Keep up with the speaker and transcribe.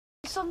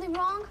something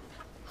wrong?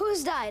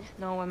 Who's died?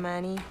 No one,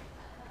 Manny.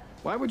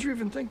 Why would you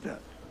even think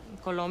that? In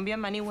Colombia,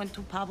 Manny went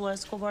to Pablo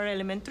Escobar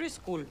Elementary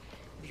School.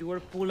 If you were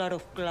pulled out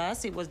of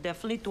class, it was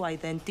definitely to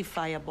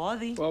identify a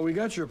body. Well, we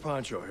got your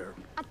Poncho here.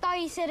 I thought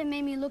you said it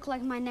made me look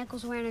like my neck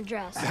was wearing a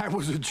dress. That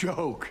was a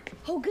joke.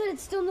 Oh, good,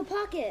 it's still in the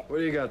pocket. What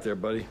do you got there,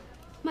 buddy?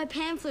 My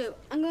pan flute.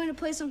 I'm going to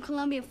play some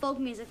Colombian folk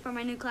music for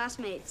my new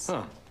classmates.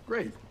 Huh,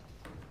 great.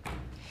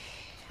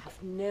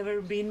 I've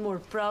never been more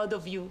proud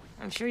of you.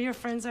 I'm sure your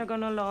friends are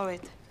gonna love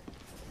it.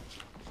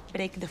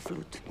 Break the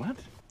flute. What?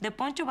 The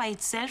poncho by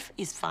itself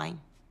is fine.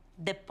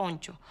 The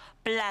poncho,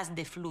 plus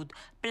the flute,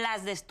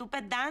 plus the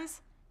stupid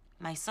dance,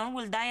 my son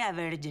will die a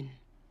virgin.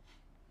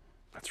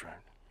 That's right.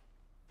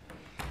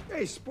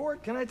 Hey,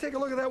 sport, can I take a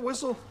look at that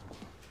whistle?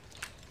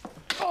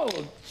 Oh,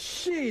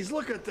 jeez,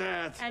 look at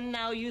that. And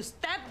now you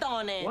stepped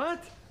on it.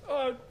 What?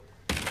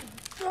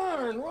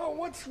 Darn,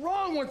 what's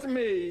wrong with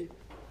me?